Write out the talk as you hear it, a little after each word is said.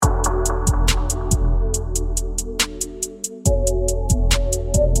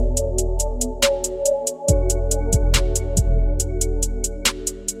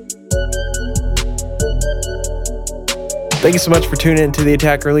Thank you so much for tuning in to the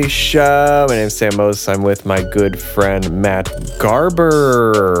Attack Release Show. My name is Sam Moses. I'm with my good friend Matt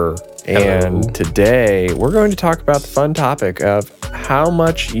Garber. And today we're going to talk about the fun topic of how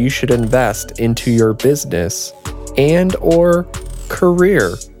much you should invest into your business and or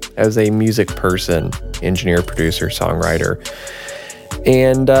career as a music person, engineer, producer, songwriter.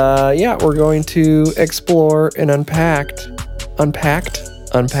 And we're going to explore and unpack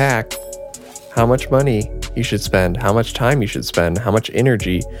how much money you should spend, how much time you should spend, how much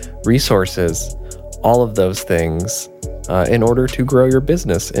energy, resources, all of those things in order to grow your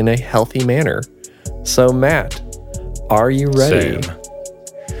business in a healthy manner. So, Matt, are you ready? Sam.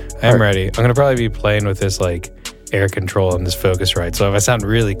 I'm ready. I'm going to probably be playing with this like air control and this Focusrite. So if I sound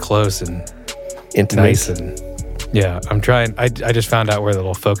really close and intimate. Nice and yeah, I'm trying. I just found out where the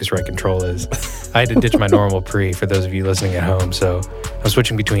little Focusrite control is. I had to ditch my normal pre for those of you listening at home. So I'm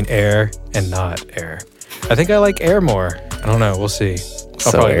switching between air and not air. I think I like air more. I don't know. We'll see.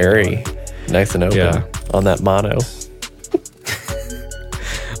 So airy. Nice and open on that mono.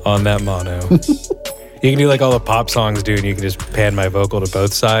 On that mono. You can do like all the pop songs do, and you can just pan my vocal to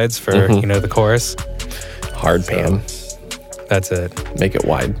both sides for, the chorus. Hard pan. That's it. Make it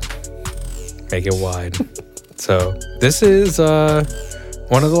wide. Make it wide. So this is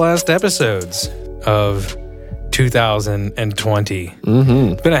one of the last episodes of 2020.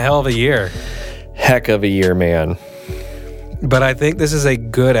 It's been a hell of a year. Heck of a year, man. But I think this is a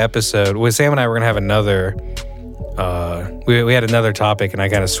good episode. With Sam and I, we're going to have another... we had another topic, and I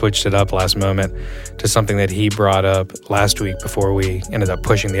kind of switched it up last moment to something that he brought up last week before we ended up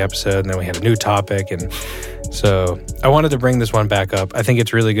pushing the episode, and then we had a new topic, and so I wanted to bring this one back up. I think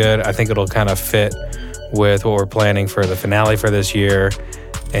it's really good. I think it'll kind of fit with what we're planning for the finale for this year,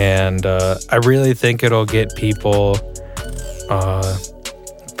 and I really think it'll get people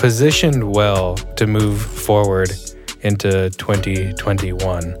positioned well to move forward into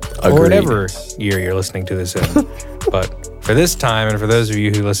 2021. Agreed. Or whatever year you're listening to this in. But for this time, and for those of you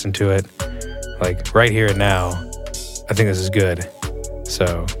who listen to it like right here and now, I think this is good.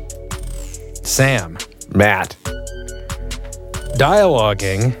 So, Sam. Matt.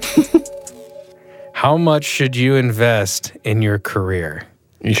 Dialoguing. How much should you invest in your career?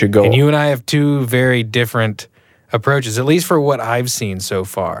 You should go. And you and I have two very different approaches, at least for what I've seen so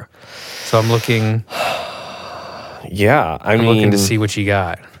far. So I'm looking... Yeah, I'm looking to see what you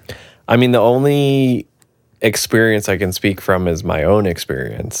got. I mean, the only experience I can speak from is my own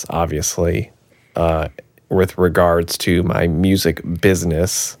experience, obviously, with regards to my music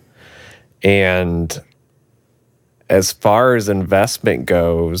business. And as far as investment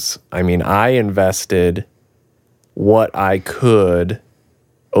goes, I mean, I invested what I could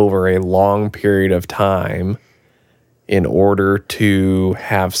over a long period of time in order to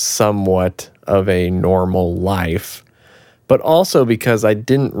have somewhat of a normal life, but also because I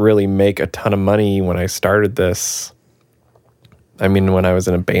didn't really make a ton of money when I started this. I mean, when I was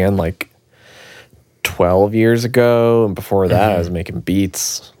in a band like 12 years ago, and before that I was making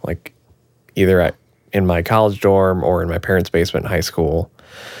beats like either in my college dorm or in my parents' basement in high school.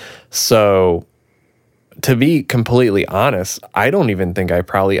 So to be completely honest, I don't even think I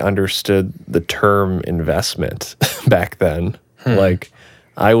probably understood the term investment back then. Like,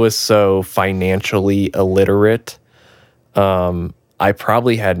 I was so financially illiterate. I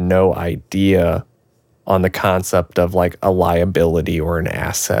probably had no idea on the concept of like a liability or an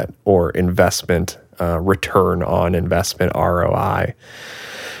asset or investment, return on investment, ROI.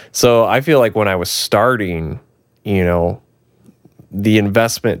 So I feel like when I was starting, the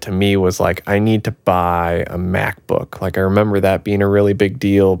investment to me was like, I need to buy a MacBook. Like, I remember that being a really big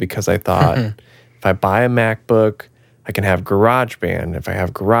deal because I thought if I buy a MacBook, I can have GarageBand. If I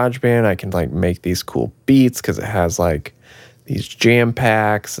have GarageBand, I can like make these cool beats because it has like these jam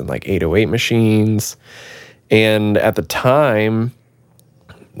packs and like 808 machines. And at the time,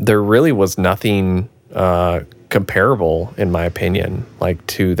 there really was nothing comparable, in my opinion, like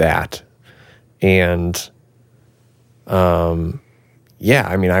to that. And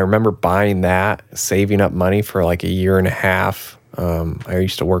I mean, I remember buying that, saving up money for like a year and a half. I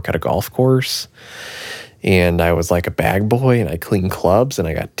used to work at a golf course. And I was like a bag boy, and I cleaned clubs, and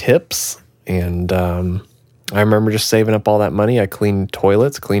I got tips. And I remember just saving up all that money. I cleaned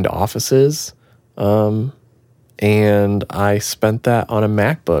toilets, cleaned offices, and I spent that on a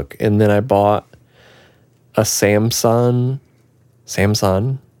MacBook. And then I bought a Samsung,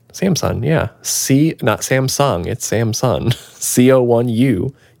 yeah. Not Samsung, it's Samsung.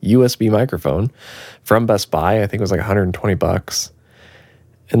 CO1U USB microphone from Best Buy. I think it was like $120.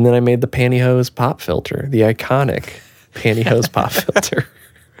 And then I made the pantyhose pop filter, the iconic pantyhose pop filter.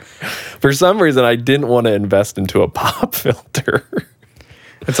 For some reason, I didn't want to invest into a pop filter.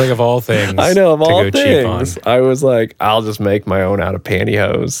 It's like, of all things. I know, of all to go cheap on. things. I was like, I'll just make my own out of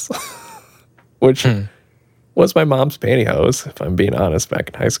pantyhose. Which was my mom's pantyhose, if I'm being honest, back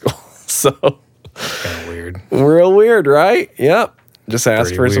in high school. So Kind of weird. real weird, right? Yep. Just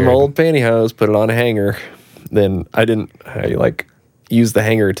asked Pretty for some weird. old pantyhose, put it on a hanger. Then I like use the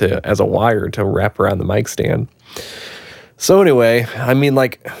hanger as a wire to wrap around the mic stand. So anyway, I mean,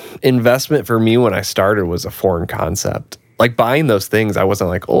 like, investment for me when I started was a foreign concept. Like, buying those things, I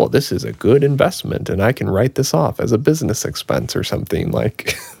wasn't like, oh, this is a good investment and I can write this off as a business expense or something.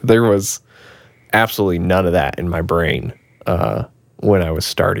 Like, there was absolutely none of that in my brain when I was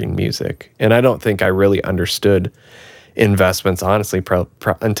starting music. And I don't think I really understood investments, honestly,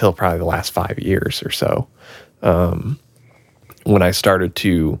 until probably the last 5 years or so. When I started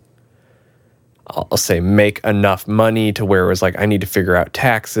to, I'll say, make enough money to where it was like, I need to figure out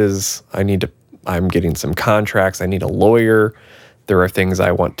taxes. I'm getting some contracts. I need a lawyer. There are things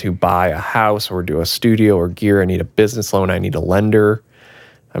I want to buy a house or do a studio or gear. I need a business loan. I need a lender.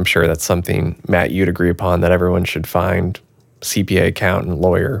 I'm sure that's something, Matt, you'd agree upon, that everyone should find: CPA, accountant,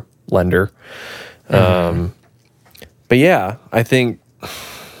 lawyer, lender. But yeah, I think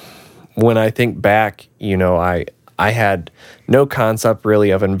when I think back, I had no concept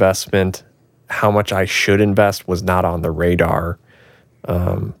really of investment. How much I should invest was not on the radar.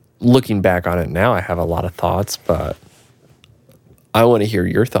 Looking back on it now, I have a lot of thoughts, but I want to hear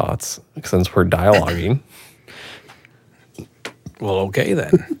your thoughts since we're dialoguing. Well, okay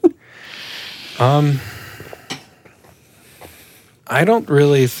then. I don't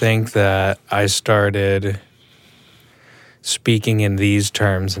really think that I started speaking in these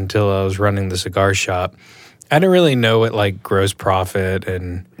terms until I was running the cigar shop. I didn't really know what like gross profit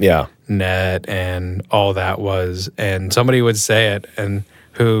and Yeah. net and all that was. And somebody would say it, and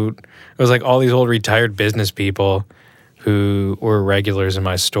it was like all these old retired business people who were regulars in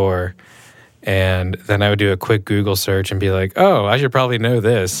my store. And then I would do a quick Google search and be like, oh, I should probably know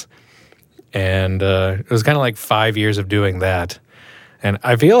this. And it was kind of like 5 years of doing that. And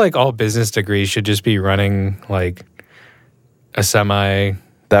I feel like all business degrees should just be running like a That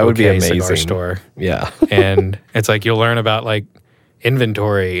would be amazing. cigar store. Yeah. And it's like you'll learn about like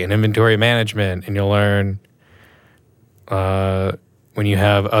inventory and inventory management, and you'll learn when you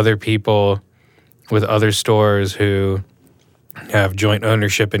have other people with other stores who have joint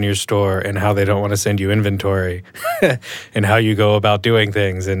ownership in your store and how they don't want to send you inventory and how you go about doing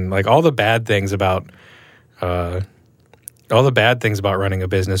things, and like all the bad things about running a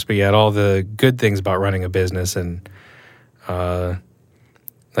business, but yet all the good things about running a business, and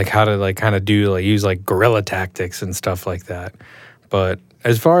like how to like kind of do like use like guerrilla tactics and stuff like that. But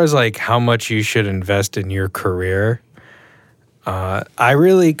as far as like how much you should invest in your career, I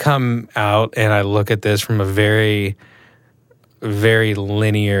really come out and I look at this from a very, very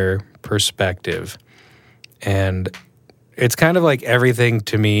linear perspective. And it's kind of like everything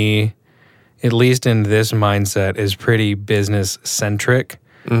to me, at least in this mindset, is pretty business centric.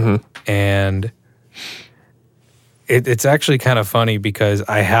 Mm-hmm. And it's actually kind of funny because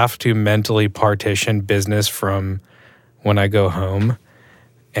I have to mentally partition business from when I go home.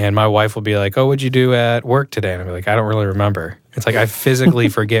 And my wife will be like, oh, what'd you do at work today? And I'll be like, I don't really remember. It's like I physically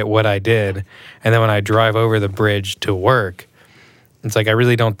forget what I did. And then when I drive over the bridge to work, it's like I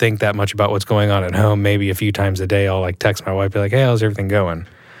really don't think that much about what's going on at home. Maybe a few times a day I'll like text my wife, be like, hey, how's everything going?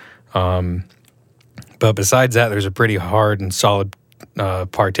 But besides that, there's a pretty hard and solid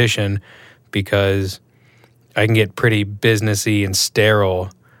partition, because I can get pretty businessy and sterile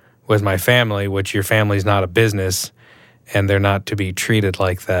with my family, which your family's not a business, and they're not to be treated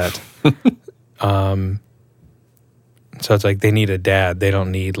like that. So it's like they need a dad. They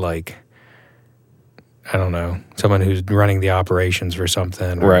don't need like, I don't know, someone who's running the operations for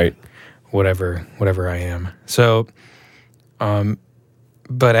something. Or Right. Whatever I am. So,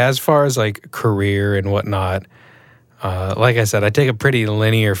 but as far as like career and whatnot, like I said, I take a pretty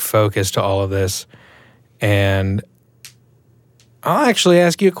linear focus to all of this. And I'll actually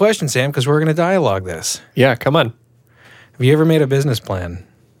ask you a question, Sam, because we're going to dialogue this. Yeah, come on. Have you ever made a business plan?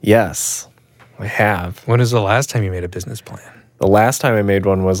 Yes, I have. When was the last time you made a business plan? The last time I made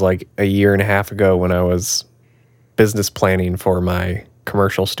one was like a year and a half ago when I was business planning for my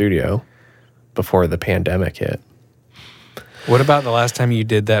commercial studio before the pandemic hit. What about the last time you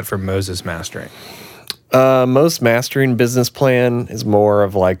did that for Moses Mastering? Most mastering business plan is more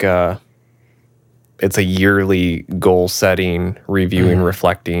of like it's a yearly goal setting, reviewing,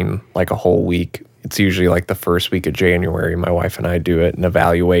 reflecting, like a whole week. It's usually like the first week of January. My wife and I do it and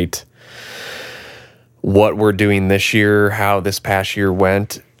evaluate what we're doing this year, how this past year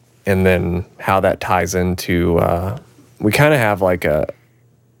went, and then how that ties into we kind of have like a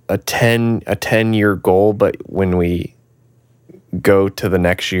 10-year goal, but when we go to the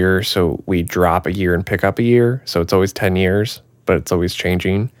next year, so we drop a year and pick up a year, so it's always 10 years, but it's always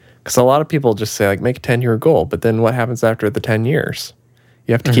changing. Because a lot of people just say, like, make a 10-year goal, but then what happens after the 10 years?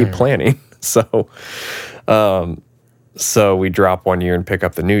 You have to keep planning. So we drop 1 year and pick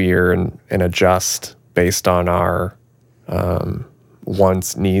up the new year and adjust based on our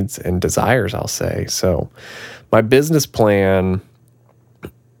wants, needs, and desires, I'll say. So my business plan,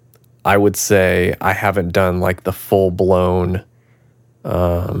 I would say I haven't done like the full-blown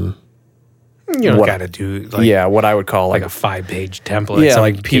you don't got to do what I would call like a 5-page template. Yeah,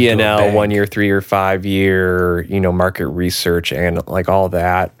 like P&L, 1 year, 3 year, 5 year, market research and like all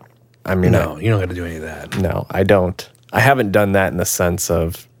that. I mean, no, you don't got to do any of that. No, I don't. I haven't done that in the sense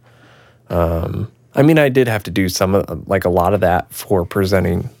of, I mean, I did have to do some of like a lot of that for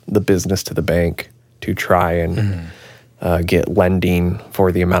presenting the business to the bank to try and get lending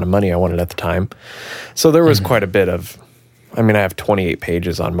for the amount of money I wanted at the time. So there was quite a bit of, I mean, I have 28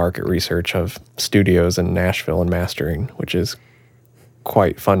 pages on market research of studios in Nashville and mastering, which is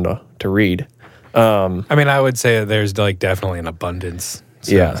quite fun to read. I mean, I would say that there's like definitely an abundance.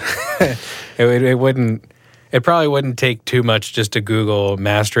 So yeah. It probably wouldn't take too much just to Google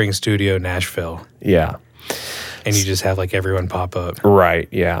mastering studio Nashville. Yeah. And you just have like everyone pop up. Right.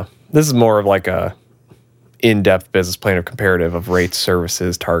 Yeah. This is more of like a in-depth business plan of comparative of rates,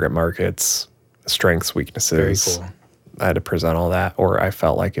 services, target markets, strengths, weaknesses. Very cool. I had to present all that, or I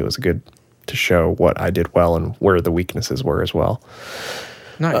felt like it was good to show what I did well and where the weaknesses were as well.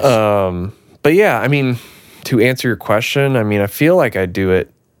 Nice. But yeah, I mean, to answer your question, I mean, I feel like I do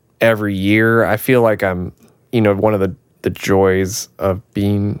it every year. I feel like I'm, one of the joys of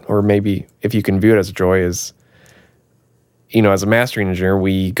being, or maybe if you can view it as a joy, is, as a mastering engineer,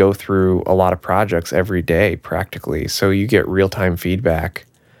 we go through a lot of projects every day practically. So you get real-time feedback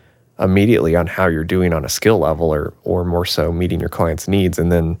immediately on how you're doing on a skill level or more so meeting your client's needs.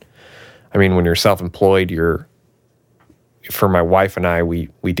 And then, I mean, when you're self-employed, for my wife and I, we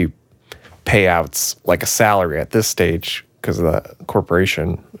do payouts like a salary at this stage because of the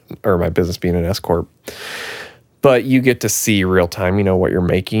corporation or my business being an S Corp. But you get to see real time, what you're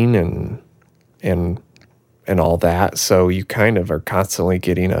making and all that. So you kind of are constantly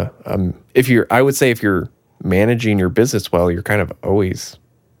getting I would say if you're managing your business well, you're kind of always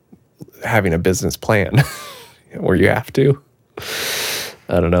having a business plan where you have to.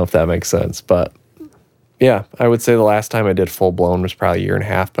 I don't know if that makes sense, but yeah, I would say the last time I did full blown was probably a year and a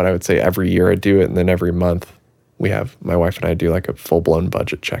half, but I would say every year I do it. And then every month my wife and I do like a full blown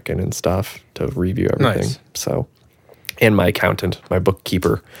budget check-in and stuff to review everything. Nice. So, and my accountant, my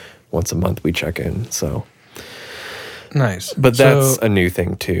bookkeeper, once a month we check in. So nice. But that's a new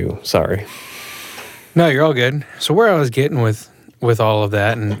thing too. Sorry. No, you're all good. So where I was getting with all of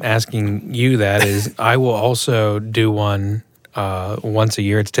that and asking you that is I will also do one once a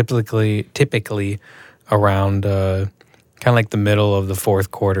year. It's typically around kind of like the middle of the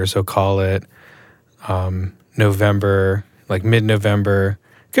fourth quarter. So call it November, like mid-November.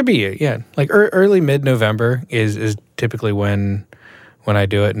 Could be, like early mid-November is typically when I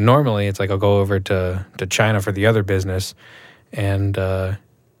do it. Normally it's like I'll go over to China for the other business and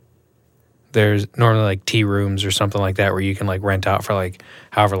there's normally like tea rooms or something like that where you can like rent out for like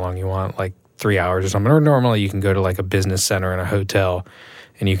however long you want, like 3 hours or something. Or normally you can go to like a business center in a hotel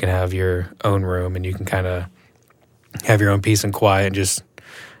and you can have your own room and you can kind of have your own peace and quiet and just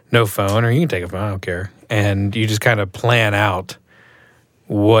no phone, or you can take a phone, I don't care. And you just kind of plan out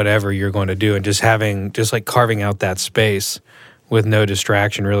whatever you're going to do and just like carving out that space with no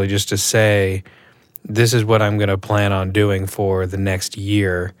distraction, really just to say, this is what I'm going to plan on doing for the next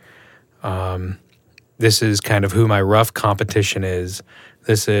year. This is kind of who my rough competition is.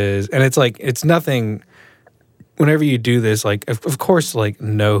 And it's like, it's nothing, whenever you do this, like, of course, like,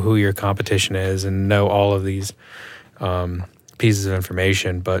 know who your competition is and know all of these pieces of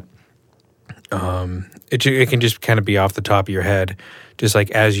information, but it can just kind of be off the top of your head, just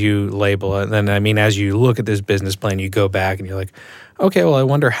like as you label it. And then, I mean, as you look at this business plan, you go back and you're like, okay, well, I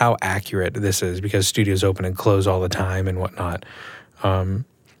wonder how accurate this is because studios open and close all the time and whatnot.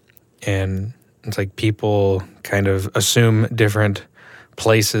 And it's like people kind of assume different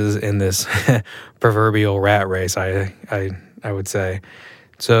places in this proverbial rat race, I would say.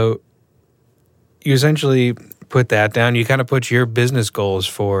 So you essentially put that down. You kind of put your business goals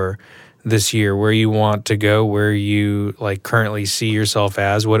for this year, where you want to go, where you like currently see yourself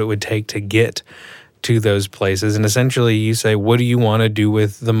as, what it would take to get to those places. And essentially you say, what do you want to do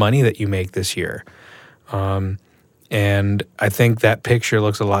with the money that you make this year? And I think that picture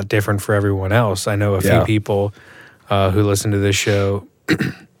looks a lot different for everyone else. I know a few people who listen to this show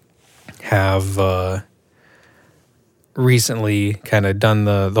have recently kind of done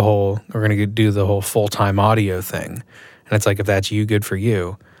the whole, we're going to do the whole full-time audio thing. And it's like, if that's you, good for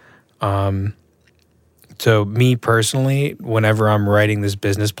you. So me personally, whenever I'm writing this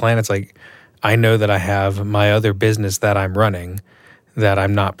business plan, it's like, I know that I have my other business that I'm running that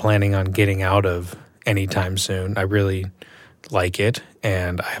I'm not planning on getting out of anytime soon. I really like it,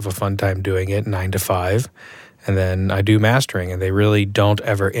 and I have a fun time doing it 9 to 5. And then I do mastering, and they really don't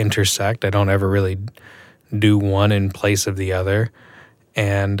ever intersect. I don't ever really do one in place of the other.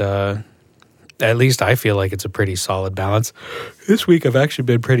 And at least I feel like it's a pretty solid balance. This week I've actually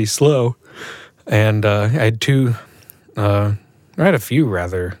been pretty slow. And I had a few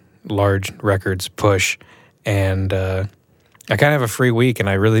rather large records push, and I kind of have a free week, and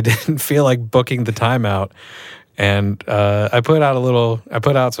I really didn't feel like booking the time out. And I put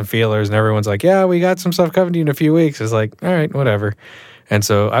out some feelers, and everyone's like, yeah, we got some stuff coming to you in a few weeks. It's like, all right, whatever. And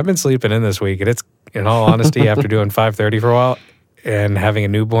so I've been sleeping in this week, and it's, in all honesty, after doing 5:30 for a while and having a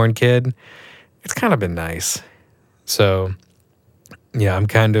newborn kid, it's kind of been nice. So yeah, I'm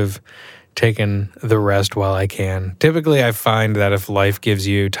kind of taking the rest while I can. Typically, I find that if life gives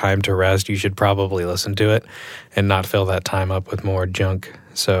you time to rest, you should probably listen to it and not fill that time up with more junk.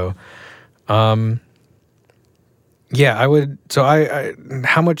 So, yeah, I would. So, I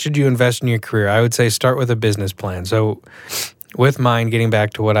how much should you invest in your career? I would say start with a business plan. So, with mine, getting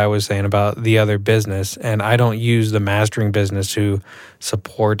back to what I was saying about the other business, and I don't use the mastering business to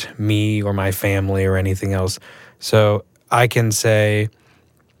support me or my family or anything else. So, I can say,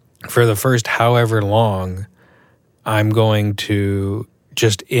 for the first however long, I'm going to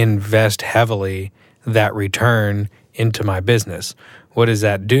just invest heavily that return into my business. What does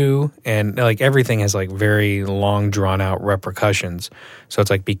that do? And like everything has like very long drawn out repercussions. So it's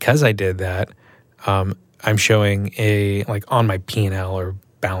like, because I did that, I'm showing on my P&L or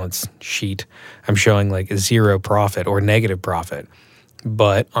balance sheet, I'm showing like a zero profit or negative profit.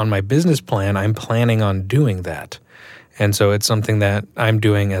 But on my business plan, I'm planning on doing that. And so it's something that I'm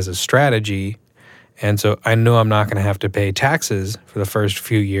doing as a strategy. And so I know I'm not going to have to pay taxes for the first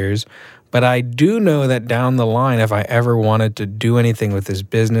few years. But I do know that down the line, if I ever wanted to do anything with this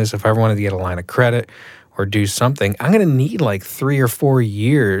business, if I ever wanted to get a line of credit or do something, I'm going to need like 3 or 4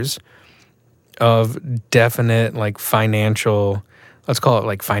 years of definite like financial, let's call it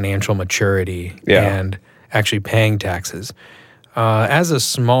like financial maturity and actually paying taxes. As a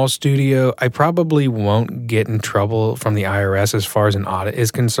small studio, I probably won't get in trouble from the IRS as far as an audit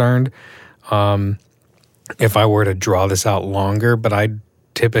is concerned if I were to draw this out longer, but I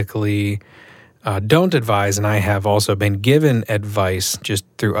typically don't advise, and I have also been given advice just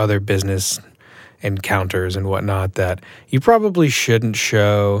through other business encounters and whatnot, that you probably shouldn't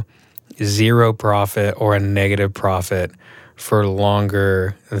show zero profit or a negative profit for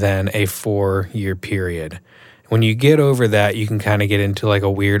longer than a 4-year period. When you get over that, you can kind of get into like a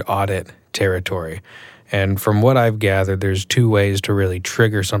weird audit territory. And from what I've gathered, there's 2 ways to really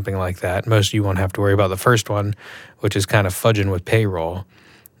trigger something like that. Most of you won't have to worry about the first one, which is kind of fudging with payroll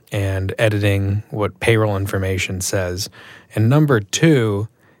and editing what payroll information says. And number 2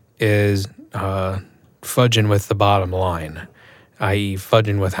 is fudging with the bottom line, i.e.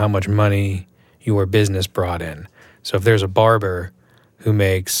 fudging with how much money your business brought in. So if there's a barber who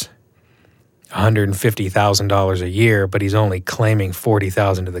makes $150,000 a year, but he's only claiming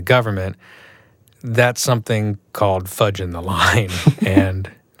 $40,000 to the government, that's something called fudging the line and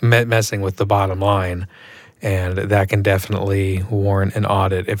messing with the bottom line. And that can definitely warrant an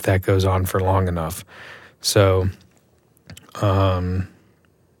audit if that goes on for long enough. So,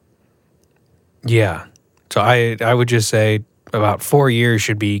 yeah. So I would just say about 4 years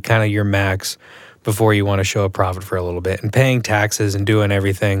should be kind of your max before you want to show a profit for a little bit. And paying taxes and doing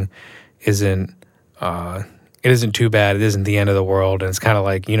everything isn't too bad. It isn't the end of the world. And it's kind of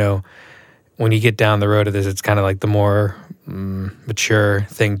like, when you get down the road of this, it's kind of like the more mature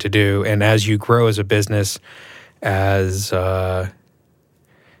thing to do. And as you grow as a business, as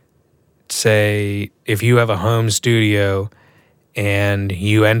say, if you have a home studio and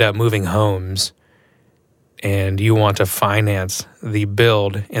you end up moving homes and you want to finance the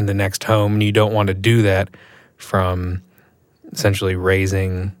build in the next home, and you don't want to do that from essentially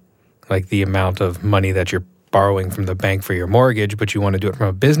raising like the amount of money that you're borrowing from the bank for your mortgage, but you want to do it from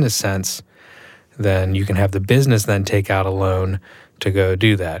a business sense, then you can have the business then take out a loan to go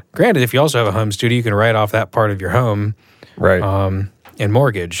do that. Granted, if you also have a home studio, you can write off that part of your home, right? And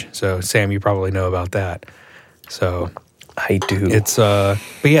mortgage. So Sam, you probably know about that. So I do. It's but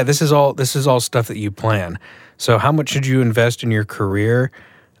yeah, this is all stuff that you plan. So how much should you invest in your career?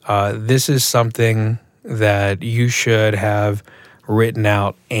 This is something that you should have written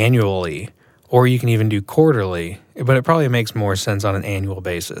out annually, or you can even do quarterly, but it probably makes more sense on an annual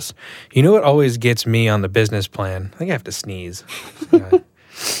basis. You know what always gets me on the business plan? I think I have to sneeze.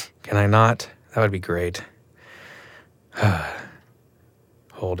 Can I not? That would be great.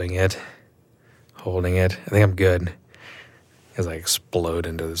 Holding it. I think I'm good as I explode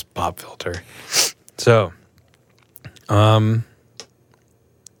into this pop filter. So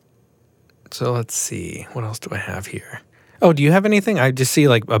let's see. What else do I have here? Oh, do you have anything? I just see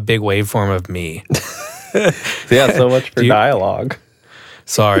like a big waveform of me. Yeah, so much for dialogue.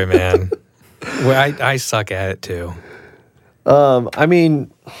 Sorry, man. I suck at it too. I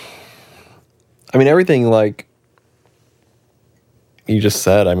mean, everything like you just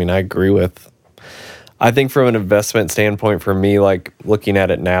said, I mean, I agree with. I think from an investment standpoint, for me, like looking at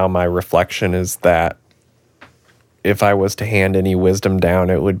it now, my reflection is that if I was to hand any wisdom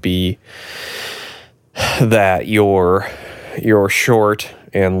down, it would be that your short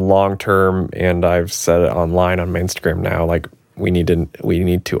and long term, and I've said it online on my Instagram now, like we need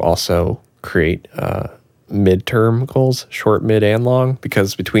to also create midterm goals, short, mid, and long,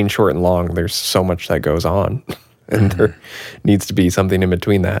 because between short and long, there's so much that goes on, and there needs to be something in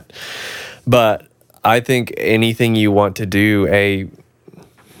between that. But I think anything you want to do,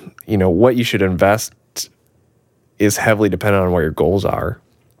 what you should invest is heavily dependent on what your goals are.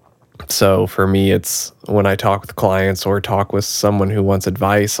 So for me, it's when I talk with clients or talk with someone who wants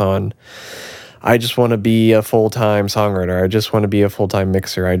advice on, I just want to be a full-time songwriter. I just want to be a full-time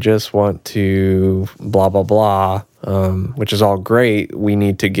mixer. I just want to blah, blah, blah, which is all great. We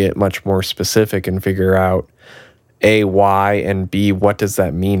need to get much more specific and figure out A, why, and B, what does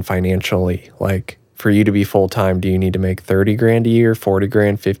that mean financially? Like for you to be full-time, do you need to make 30 grand a year, 40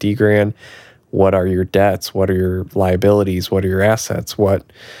 grand, 50 grand? What are your debts? What are your liabilities? What are your assets?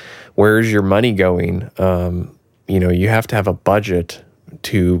 Where's your money going? You have to have a budget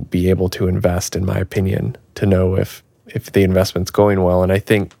to be able to invest, in my opinion, to know if the investment's going well. And I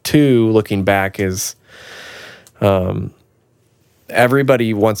think too, looking back, is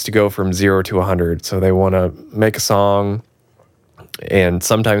everybody wants to go from 0 to 100. So they want to make a song, and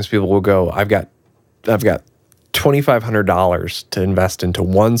sometimes people will go, I've got $2,500 to invest into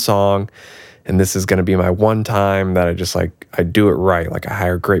one song, and this is going to be my one time that I do it right. Like I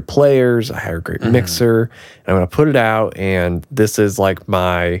hire great players, I hire a great mixer, and I'm going to put it out, and this is like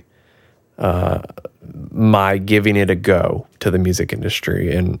my giving it a go to the music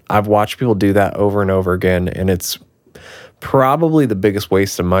industry. And I've watched people do that over and over again, and it's probably the biggest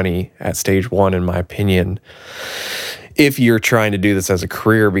waste of money at stage one, in my opinion, if you're trying to do this as a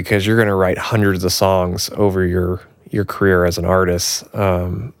career, because you're going to write hundreds of songs over your career as an artist.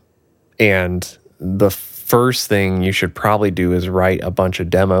 And the first thing you should probably do is write a bunch of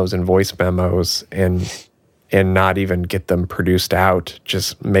demos and voice memos and not even get them produced out.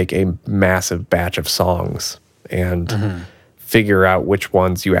 Just make a massive batch of songs and figure out which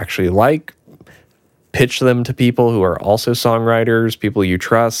ones you actually like. Pitch them to people who are also songwriters, people you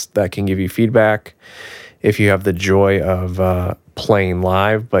trust that can give you feedback. If you have the joy of playing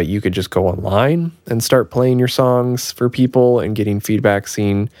live, but you could just go online and start playing your songs for people and getting feedback,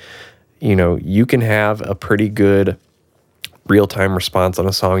 seeing, you can have a pretty good real-time response on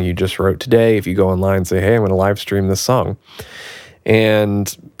a song you just wrote today. If you go online and say, hey, I'm going to live stream this song,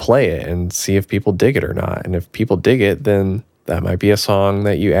 and play it and see if people dig it or not. And if people dig it, then that might be a song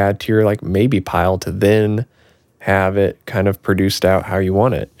that you add to your maybe pile to then have it kind of produced out how you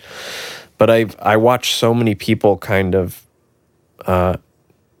want it. But I watch so many people kind of,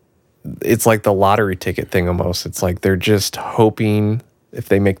 it's like the lottery ticket thing almost. It's like they're just hoping if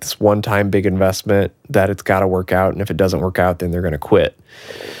they make this one-time big investment that it's got to work out, and if it doesn't work out, then they're going to quit.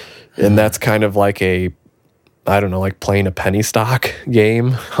 And that's kind of like like playing a penny stock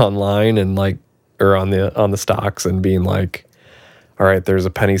game online and or on the stocks, and being like, all right, there's a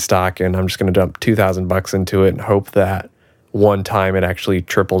penny stock and I'm just going to dump $2,000 into it and hope that one time it actually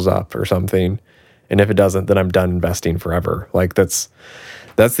triples up or something. And if it doesn't, then I'm done investing forever. That's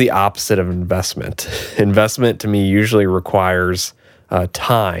the opposite of investment. Investment to me usually requires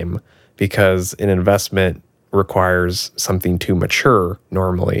time, because an investment requires something to mature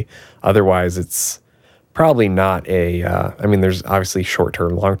normally. Otherwise, it's probably not there's obviously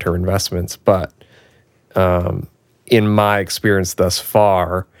short-term, long-term investments, but in my experience thus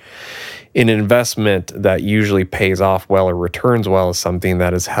far, an investment that usually pays off well or returns well is something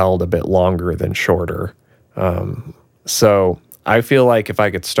that is held a bit longer than shorter. So I feel like if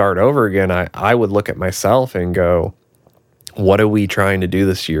I could start over again, I would look at myself and go, what are we trying to do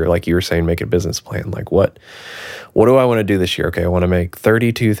this year? Like you were saying, make a business plan. Like what do I want to do this year? Okay, I want to make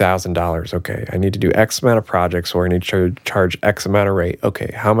 $32,000. Okay, I need to do X amount of projects, or I need to charge X amount of rate.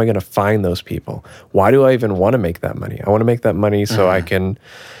 Okay, how am I going to find those people? Why do I even want to make that money? I want to make that money so I can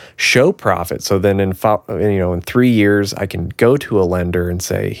show profit. So then in 3 years, I can go to a lender and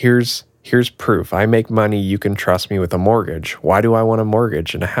say, here's proof. I make money. You can trust me with a mortgage. Why do I want a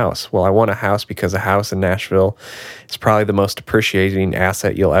mortgage in a house? Well, I want a house because a house in Nashville is probably the most appreciating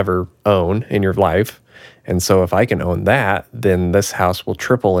asset you'll ever own in your life. And so if I can own that, then this house will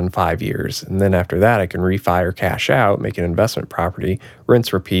triple in 5 years. And then after that, I can refi or cash out, make an investment property,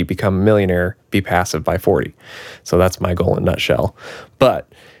 rinse, repeat, become a millionaire, be passive by 40. So that's my goal in a nutshell.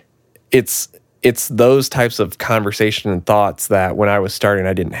 But it's those types of conversation and thoughts that when I was starting,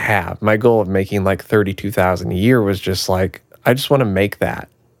 I didn't have. My goal of making like $32,000 a year was just like, I just want to make that.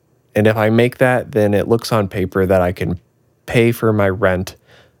 And if I make that, then it looks on paper that I can pay for my rent,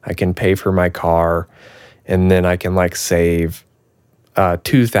 I can pay for my car, and then I can like save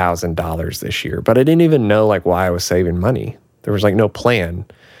 $2,000 this year. But I didn't even know like why I was saving money. There was like no plan.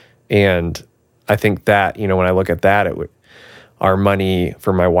 And I think that, when I look at that, our money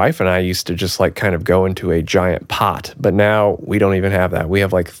for my wife and I used to just like kind of go into a giant pot, but now we don't even have that. We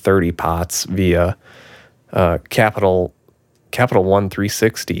have like 30 pots via Capital One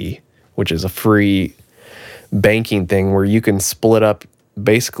 360, which is a free banking thing where you can split up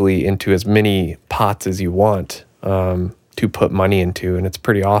basically into as many pots as you want to put money into, and it's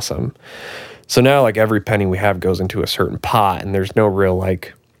pretty awesome. So now like every penny we have goes into a certain pot, and there's no real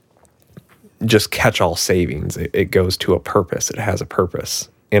like just catch-all savings. It goes to a purpose. It has a purpose.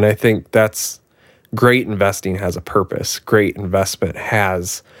 And I think that's great. Investing has a purpose. Great investment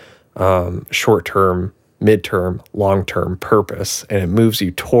has short-term, mid-term, long-term purpose, and it moves you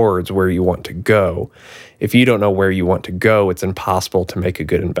towards where you want to go. If you don't know where you want to go, it's impossible to make a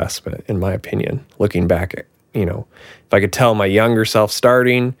good investment, in my opinion. Looking back at, if I could tell my younger self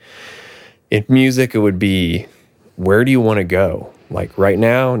starting in music, it would be, where do you want to go? Like right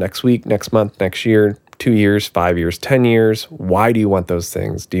now, next week, next month, next year, 2 years, 5 years, 10 years. Why do you want those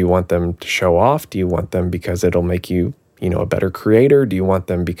things? Do you want them to show off? Do you want them because it'll make you, a better creator? Do you want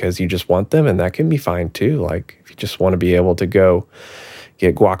them because you just want them? And that can be fine too. Like if you just want to be able to go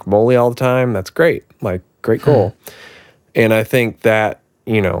get guacamole all the time, that's great. Like great goal. And I think that,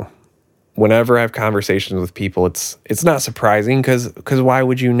 whenever I have conversations with people, it's not surprising because why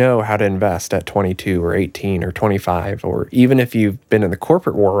would you know how to invest at 22 or 18 or 25? Or even if you've been in the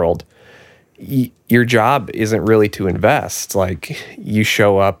corporate world, your job isn't really to invest. Like you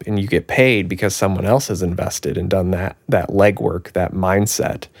show up and you get paid because someone else has invested and done that legwork, that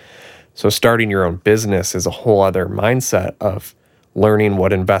mindset. So starting your own business is a whole other mindset of learning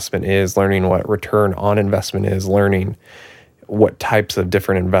what investment is, learning what return on investment is, learning what types of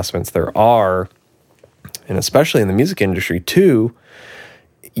different investments there are. And especially in the music industry too,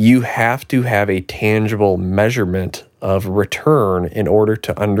 you have to have a tangible measurement of return in order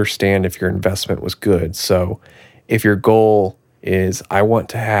to understand if your investment was good. So if your goal is, I want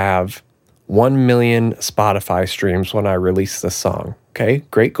to have 1 million Spotify streams when I release this song. Okay,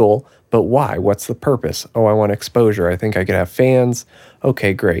 great goal. But why? What's the purpose? Oh, I want exposure. I think I could have fans.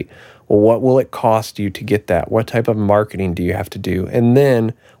 Okay, great. Well, what will it cost you to get that? What type of marketing do you have to do? And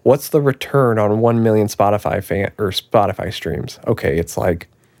then what's the return on 1 million Spotify streams? Okay, it's like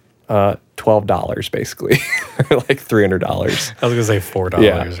 $12 basically, or like $300. I was gonna say $4.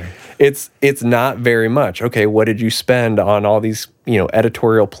 Yeah. It's not very much. Okay, what did you spend on all these,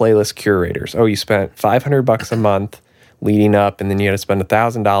 editorial playlist curators? Oh, you spent $500 a month leading up, and then you had to spend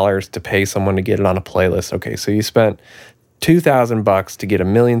 $1,000 to pay someone to get it on a playlist. Okay, so you spent $2,000 to get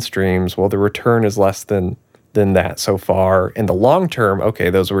 1 million streams. Well, the return is less than that so far. In the long term,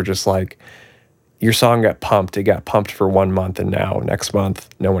 okay, those were just like your song got pumped. It got pumped for 1 month, and now next month,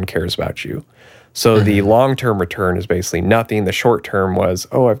 no one cares about you. So the long-term return is basically nothing. The short term was,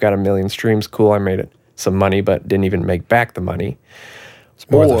 oh, I've got 1 million streams. Cool, I made some money, but didn't even make back the money. It's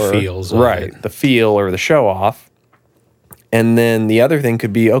more the feels. Right, the feel or the show off. And then the other thing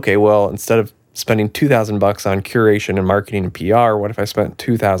could be, okay, well, instead of spending $2,000 on curation and marketing and PR, what if I spent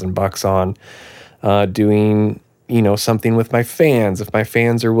 $2,000 on doing, something with my fans? If my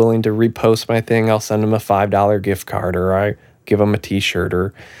fans are willing to repost my thing, I'll send them a $5 gift card, or I give them a t-shirt,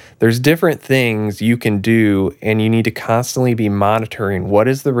 or there's different things you can do, and you need to constantly be monitoring what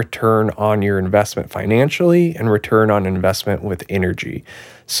is the return on your investment financially and return on investment with energy.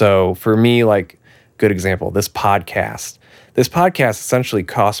 So for me, like, good example, this podcast essentially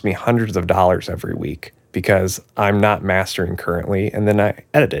costs me hundreds of dollars every week because I'm not mastering currently, and then I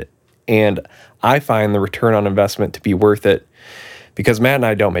edit it. And I find the return on investment to be worth it because Matt and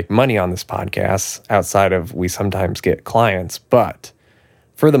I don't make money on this podcast outside of we sometimes get clients. But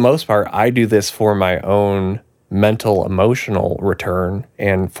for the most part, I do this for my own mental, emotional return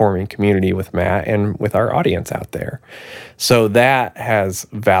and forming community with Matt and with our audience out there. So that has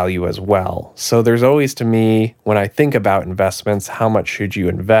value as well. So there's always, to me, when I think about investments, how much should you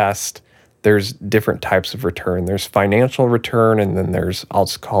invest? There's different types of return. There's financial return, and then there's, I'll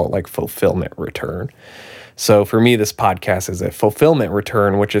just call it like fulfillment return. So for me, this podcast is a fulfillment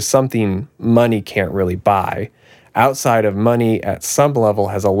return, which is something money can't really buy. Outside of money at some level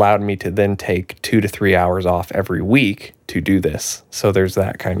has allowed me to then take 2 to 3 hours off every week to do this. So there's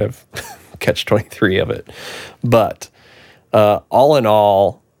that kind of catch-23 of it. But all in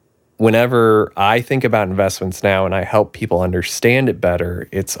all, whenever I think about investments now and I help people understand it better,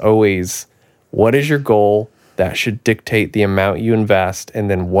 it's always, what is your goal? That should dictate the amount you invest. And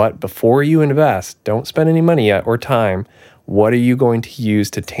then what, before you invest, don't spend any money yet or time, what are you going to use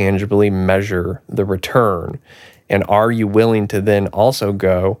to tangibly measure the return? And are you willing to then also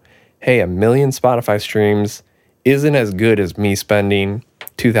go, hey, 1 million Spotify streams isn't as good as me spending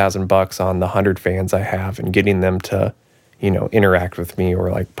 $2,000 on the 100 fans I have and getting them to, interact with me or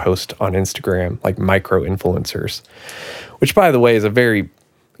like post on Instagram, like micro influencers, which, by the way, is a very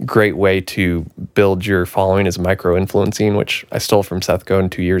great way to build your following, is micro influencing, which I stole from Seth Godin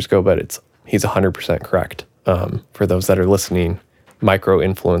 2 years ago, but he's 100% correct. For those that are listening, micro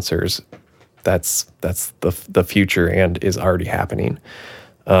influencers, that's the future and is already happening.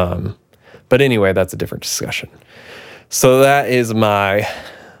 But anyway, that's a different discussion. So that is my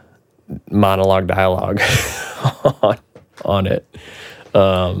monologue dialogue on it.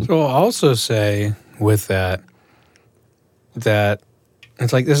 So I'll also say with that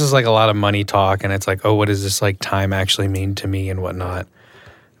it's like, this is like a lot of money talk, and it's like, oh, what does this like time actually mean to me and whatnot.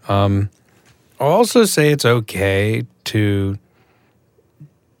 I'll also say it's okay to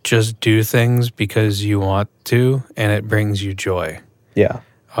just do things because you want to and it brings you joy. Yeah.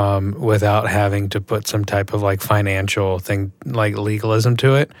 Without having to put some type of like financial thing, like legalism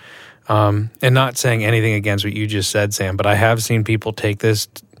to it. And not saying anything against what you just said, Sam, but I have seen people take this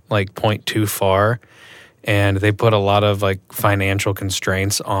like point too far, and they put a lot of like financial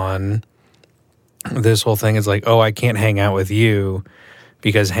constraints on this whole thing. It's like, oh, I can't hang out with you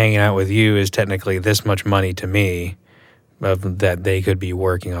because hanging out with you is technically this much money to me that they could be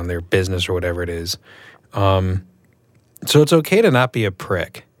working on their business or whatever it is. So it's okay to not be a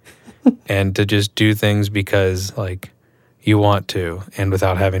prick and to just do things because like you want to, and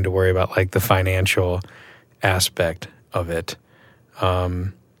without having to worry about like the financial aspect of it.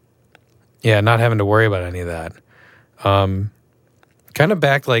 Not having to worry about any of that. Kind of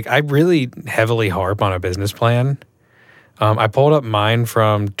back, like I really heavily harp on a business plan. I pulled up mine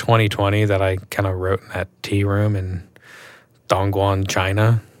from 2020 that I kind of wrote in that tea room in Dongguan,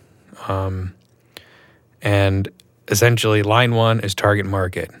 China. And essentially line 1 is target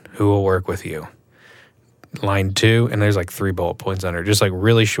market. Who will work with you? Line 2, and there's like 3 bullet points under, just like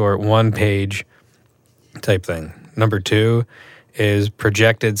really short, 1-page type thing. Number 2 is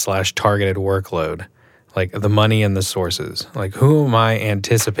projected/targeted workload, like the money and the sources. Like, who am I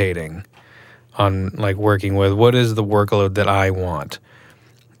anticipating on like working with? What is the workload that I want?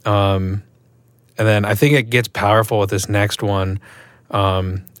 And then I think it gets powerful with this next one.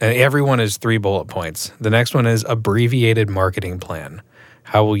 And everyone is 3 bullet points. The next one is abbreviated marketing plan.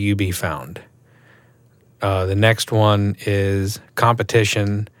 How will you be found? The next one is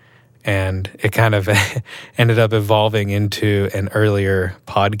competition, and it kind of ended up evolving into an earlier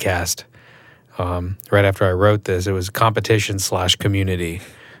podcast. Right after I wrote this, it was competition/community.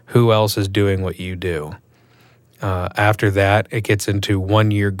 Who else is doing what you do? After that, it gets into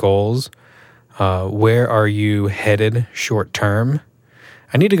 1-year goals. Where are you headed short term?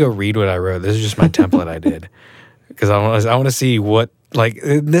 I need to go read what I wrote. This is just my template I did, because I want to see what, like,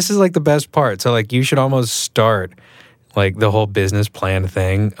 this is like the best part. So like you should almost start like the whole business plan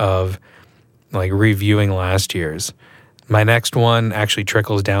thing of like reviewing last year's. My next one actually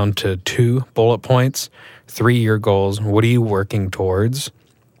trickles down to 2 bullet points, 3-year goals. What are you working towards?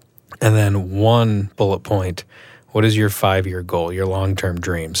 And then 1 bullet point. What is your 5-year goal, your long-term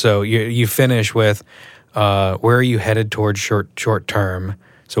dream? So you finish with where are you headed towards short term?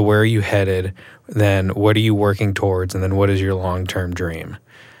 So where are you headed? Then what are you working towards? And then what is your long-term dream?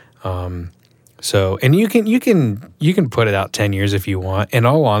 So, and you can put it out 10 years if you want. In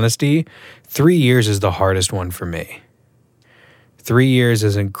all honesty, 3 years is the hardest one for me. 3 years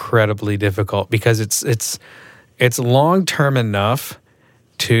is incredibly difficult because it's long-term enough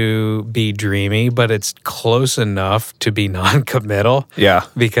to be dreamy, but it's close enough to be non-committal. Yeah.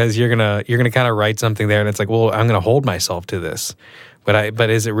 Because you're gonna kind of write something there, and it's like, well, I'm gonna hold myself to this, but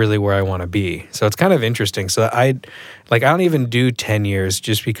is it really where I want to be? So it's kind of interesting. So I don't even do 10 years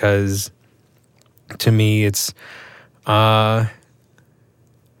just because to me it's do I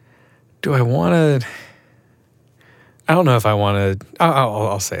want to? I don't know if I want to.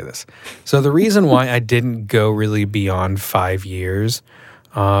 I'll say this. So the reason why I didn't go really beyond 5 years,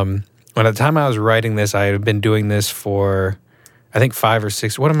 when at the time I was writing this, I had been doing this for, I think 5 or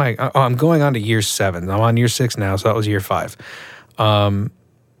 6. What am I? Oh, I'm going on to year 7. I'm on year 6 now, so that was year 5.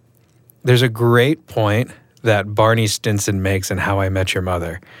 There's a great point that Barney Stinson makes in How I Met Your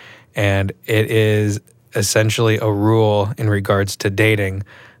Mother, and it is essentially a rule in regards to dating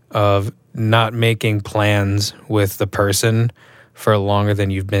of not making plans with the person for longer than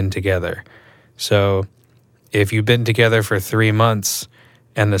you've been together. So if you've been together for 3 months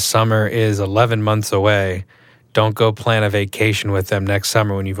and the summer is 11 months away, don't go plan a vacation with them next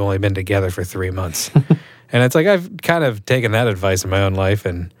summer when you've only been together for 3 months. And it's like, I've kind of taken that advice in my own life,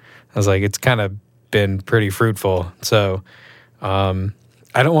 and I was like, it's kind of been pretty fruitful. So I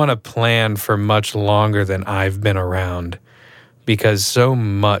don't want to plan for much longer than I've been around, because so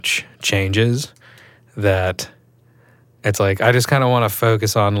much changes that it's like, I just kind of want to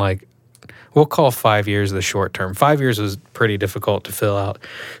focus on, like, we'll call 5 years the short term. 5 years was pretty difficult to fill out.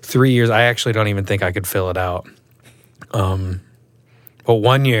 3 years, I actually don't even think I could fill it out. But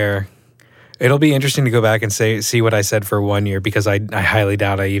 1 year, it'll be interesting to go back and see what I said for 1 year, because I highly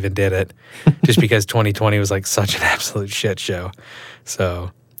doubt I even did it, just because 2020 was like such an absolute shit show.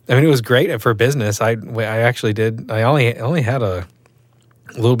 So, I mean, it was great for business. I actually did. I only had a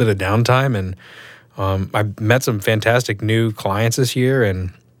little bit of downtime, and I met some fantastic new clients this year,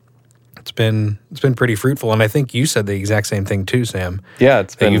 and it's been pretty fruitful. And I think you said the exact same thing too, Sam. Yeah,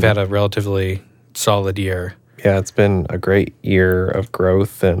 you've had a relatively solid year. Yeah, it's been a great year of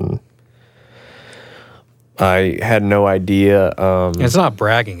growth, and I had no idea. It's not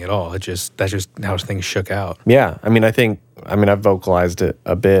bragging at all. That's just how things shook out. Yeah, I mean, I've vocalized it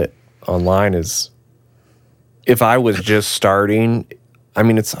a bit online. Is if I was just starting, I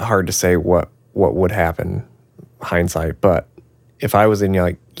mean, it's hard to say what would happen, hindsight. But if I was in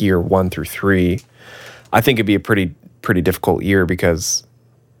like year 1 through 3, I think it'd be a pretty difficult year, because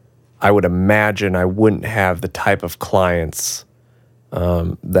I would imagine I wouldn't have the type of clients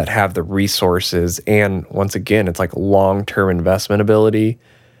that have the resources, and once again, it's like long-term investment ability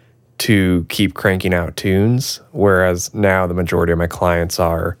to keep cranking out tunes. Whereas now the majority of my clients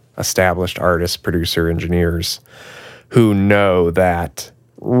are established artists, producer, engineers who know that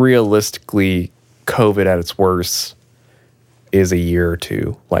realistically COVID at its worst is a year or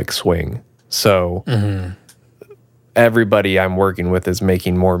two, like swing. So everybody I'm working with is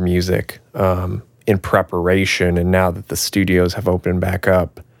making more music in preparation, and now that the studios have opened back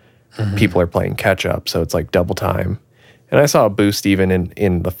up, people are playing catch up, so it's like double time. And I saw a boost even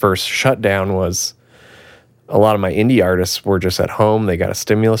in the first shutdown. Was a lot of my indie artists were just at home. They got a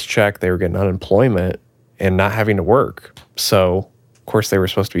stimulus check. They were getting unemployment and not having to work. So, of course, they were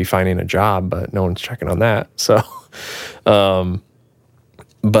supposed to be finding a job, but no one's checking on that. So,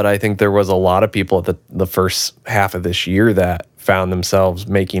 but I think there was a lot of people at the first half of this year that found themselves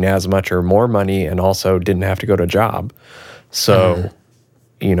making as much or more money and also didn't have to go to a job. So,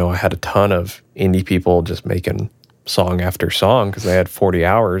 I had a ton of indie people just making song after song because they had 40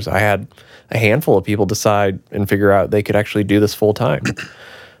 hours. I had a handful of people decide and figure out they could actually do this full time.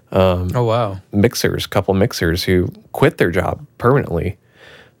 Oh, wow. A couple mixers who quit their job permanently,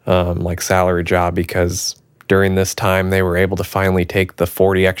 like salary job, because during this time they were able to finally take the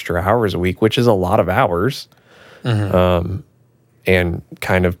 40 extra hours a week, which is a lot of hours, and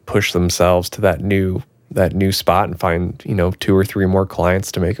kind of push themselves to that new spot and find, 2 or 3 more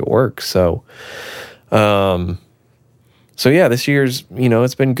clients to make it work. So, yeah, this year's,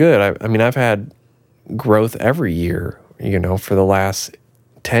 it's been good. I mean, I've had growth every year, for the last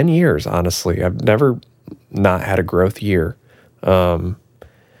 10 years, honestly. I've never not had a growth year. So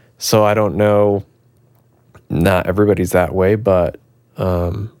I don't know, not everybody's that way, but,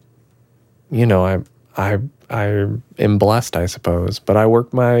 I am blessed, I suppose, but I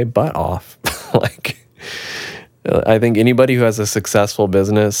work my butt off. Like, I think anybody who has a successful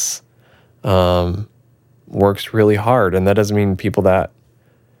business, works really hard. And that doesn't mean people that,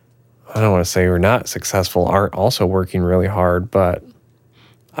 I don't want to say are not successful aren't also working really hard, but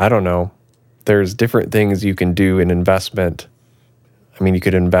I don't know. There's different things you can do in investment. I mean, you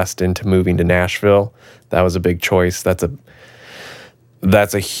could invest into moving to Nashville. That was a big choice. That's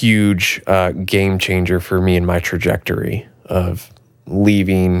a huge game changer for me in my trajectory of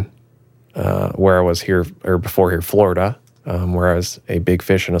leaving where I was here, or before here, Florida, where I was a big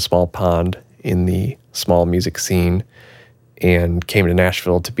fish in a small pond in the small music scene, and came to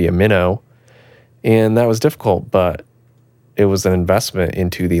Nashville to be a minnow. And that was difficult, but it was an investment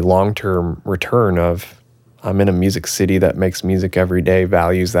into the long-term return of, I'm in a music city that makes music every day,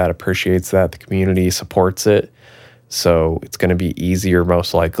 values that, appreciates that, the community supports it. So it's going to be easier,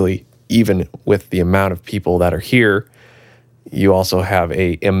 most likely, even with the amount of people that are here. You also have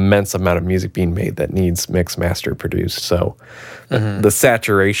a immense amount of music being made that needs mixed, mastered, produced. So the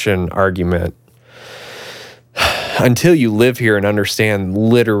saturation argument, until you live here and understand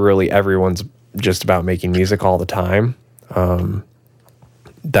literally everyone's just about making music all the time,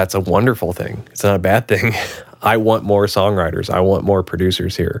 that's a wonderful thing. It's not a bad thing. I want more songwriters. I want more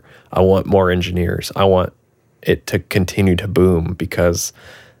producers here. I want more engineers. I want it to continue to boom, because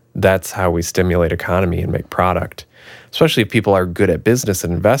that's how we stimulate economy and make product, especially if people are good at business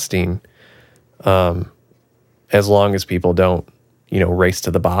and investing. As long as people don't, race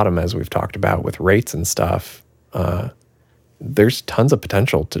to the bottom, as we've talked about with rates and stuff, there's tons of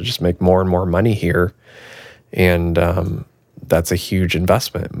potential to just make more and more money here. And that's a huge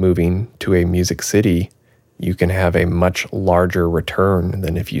investment. Moving to a music city, you can have a much larger return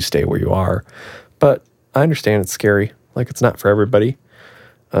than if you stay where you are. But I understand it's scary. Like, it's not for everybody.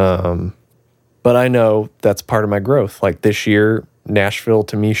 But I know that's part of my growth. Like, this year, Nashville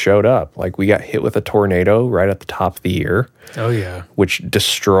to me showed up. Like, we got hit with a tornado right at the top of the year. Oh, yeah. Which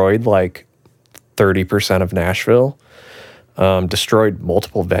destroyed like 30% of Nashville. Destroyed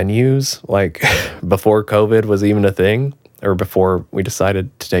multiple venues, like before COVID was even a thing, or before we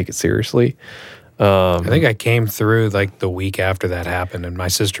decided to take it seriously. I think I came through like the week after that happened, and my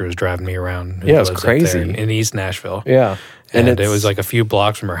sister was driving me around. Yeah, it was crazy. In East Nashville. Yeah. And it was like a few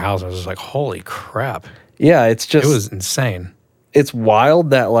blocks from her house. I was just like, holy crap. Yeah, it was insane. It's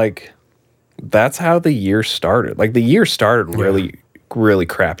wild that, like, that's how the year started. Like, the year started really, really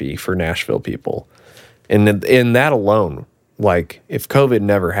crappy for Nashville people. And in that alone, like, if COVID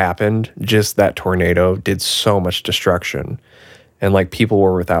never happened, just that tornado did so much destruction. And, like, people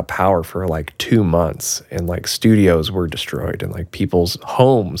were without power for, like, 2 months. And, like, studios were destroyed. And, like, people's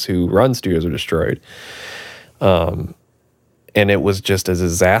homes who run studios were destroyed. And it was just a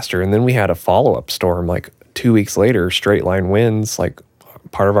disaster. And then we had a follow-up storm, like, 2 weeks later, straight line winds. Like,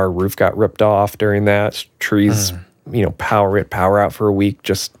 part of our roof got ripped off during that. Trees, power out for a week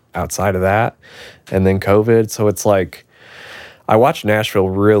just outside of that. And then COVID. So it's like, I watched Nashville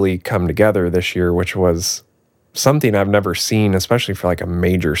really come together this year, which was something I've never seen, especially for like a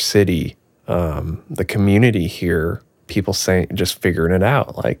major city. The community here, people saying, just figuring it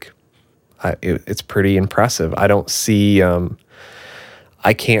out. Like, it's pretty impressive. I don't see,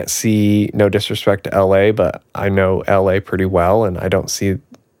 I can't see, no disrespect to LA, but I know LA pretty well, and I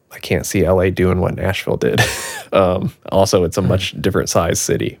can't see LA doing what Nashville did. Also, it's a much different size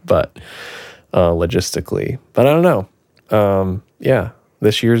city, but logistically. But I don't know.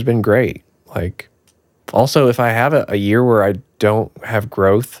 This year's been great. Like, also, if I have a year where I don't have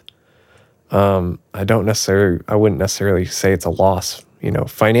growth, I wouldn't necessarily say it's a loss.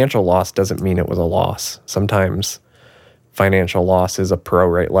 Financial loss doesn't mean it was a loss. Sometimes financial loss is a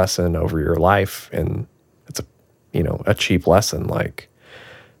pro-rate lesson over your life, and it's a cheap lesson. Like,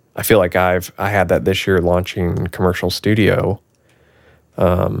 I feel like I had that this year launching commercial studio.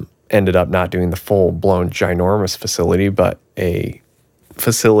 Ended up not doing the full-blown ginormous facility, but a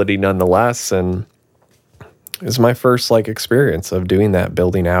facility nonetheless, and it was my first experience of doing that,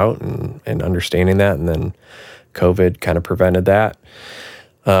 building out and understanding that, and then COVID kind of prevented that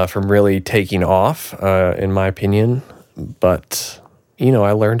from really taking off, in my opinion. But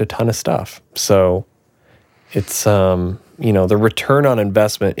I learned a ton of stuff. So it's the return on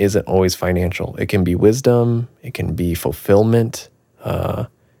investment isn't always financial. It can be wisdom. It can be fulfillment.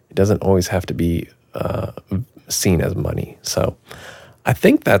 It doesn't always have to be seen as money. So I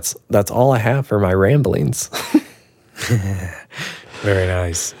think that's all I have for my ramblings. Very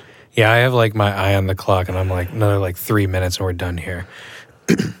nice. Yeah, I have my eye on the clock, and I'm another 3 minutes and we're done here.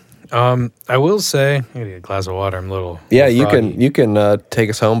 I will say, I gotta get a glass of water. I'm a little Yeah, froggy. you can take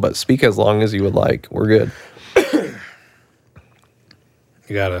us home, but speak as long as you would like. We're good.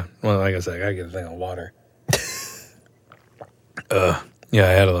 Like I said, I gotta get a thing of water. Yeah,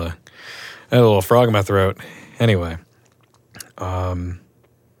 I had a little frog in my throat. Anyway, I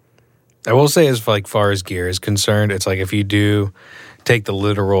will say, as far as gear is concerned, it's if you do take the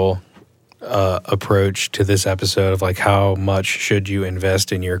literal approach to this episode of how much should you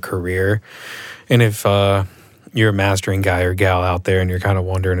invest in your career, and if you're a mastering guy or gal out there and you're kind of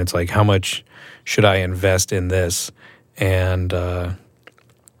wondering, it's how much should I invest in this? And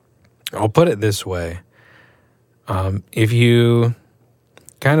I'll put it this way. If you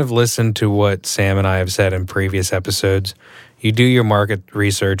kind of listen to what Sam and I have said in previous episodes, you do your market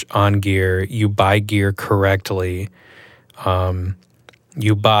research on gear, you buy gear correctly,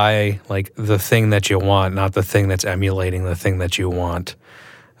 you buy like the thing that you want, not the thing that's emulating the thing that you want.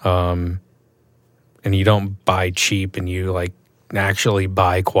 And you don't buy cheap, and you like actually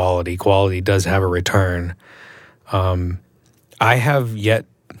buy quality. Quality does have a return. I have yet,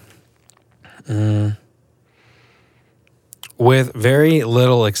 with very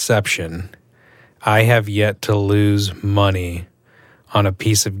little exception, I have yet to lose money on a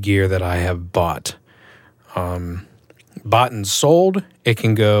piece of gear that I have bought. Bought and sold, it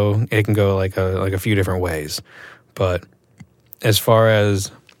can go like a few different ways. But as far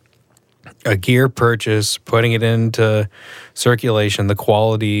as a gear purchase, putting it into circulation, the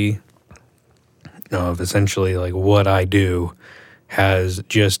quality of essentially like what I do has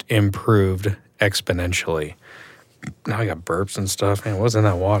just improved exponentially. Now I got burps and stuff. Man, what's in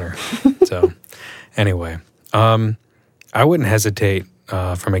that water? So anyway, I wouldn't hesitate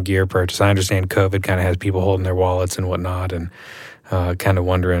from a gear purchase. I understand COVID kind of has people holding their wallets and whatnot, and kind of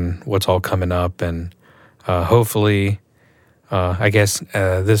wondering what's all coming up. And hopefully, I guess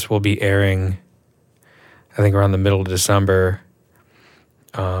this will be airing, I think, around the middle of December.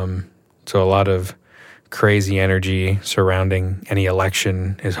 So a lot of crazy energy surrounding any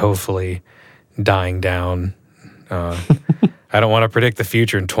election is hopefully dying down. I don't want to predict the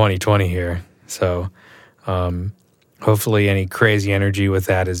future in 2020 here. So hopefully any crazy energy with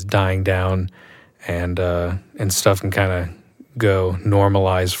that is dying down, and stuff can kind of go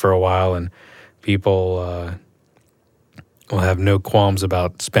normalize for a while, and people will have no qualms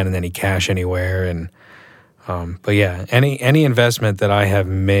about spending any cash anywhere. And but yeah, any investment that I have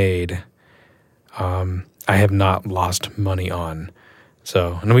made, I have not lost money on.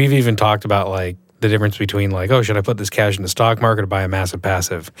 So, and we've even talked about like the difference between like, oh, should I put this cash in the stock market or buy a massive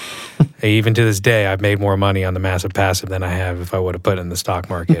passive? Even to this day, I've made more money on the massive passive than I have if I would have put it in the stock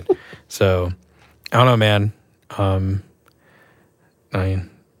market. So I don't know, man. I mean,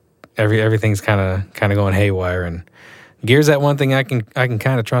 everything's kind of going haywire, and gear's that one thing I can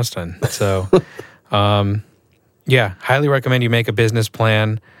kind of trust in. So, yeah, highly recommend you make a business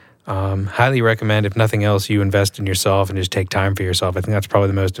plan. Highly recommend, if nothing else, you invest in yourself and just take time for yourself. I think that's probably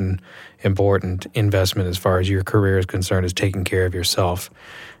the most important investment as far as your career is concerned, is taking care of yourself.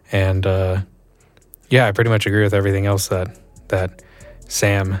 And yeah, I pretty much agree with everything else that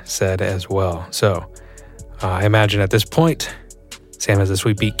Sam said as well. So I imagine at this point, Sam has a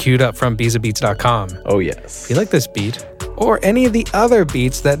sweet beat queued up from BizaBeats.com. Oh, yes. If you like this beat, or any of the other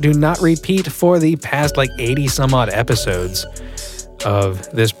beats that do not repeat for the past like 80 some odd episodes of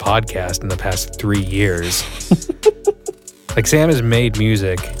this podcast in the past 3 years. Like, Sam has made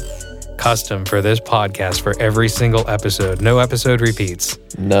music custom for this podcast for every single episode. No episode repeats.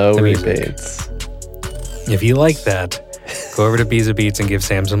 No repeats. If you like that, go over to Biza Beats and give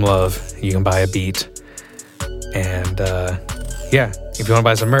Sam some love. You can buy a beat. And yeah, if you want to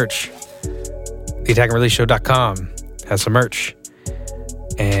buy some merch, theattackandreleaseshow.com has some merch.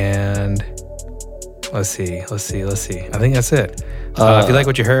 And let's see. I think that's it. If you like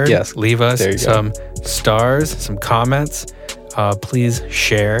what you heard, yes, leave us some stars, some comments. Please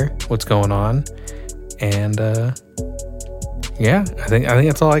share what's going on. And yeah, I think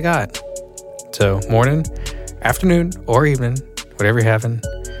that's all I got. So morning, afternoon, or evening, whatever you're having,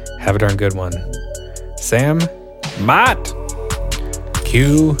 have a darn good one. Sam, Matt,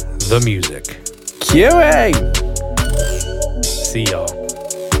 cue the music. Cueing. See y'all.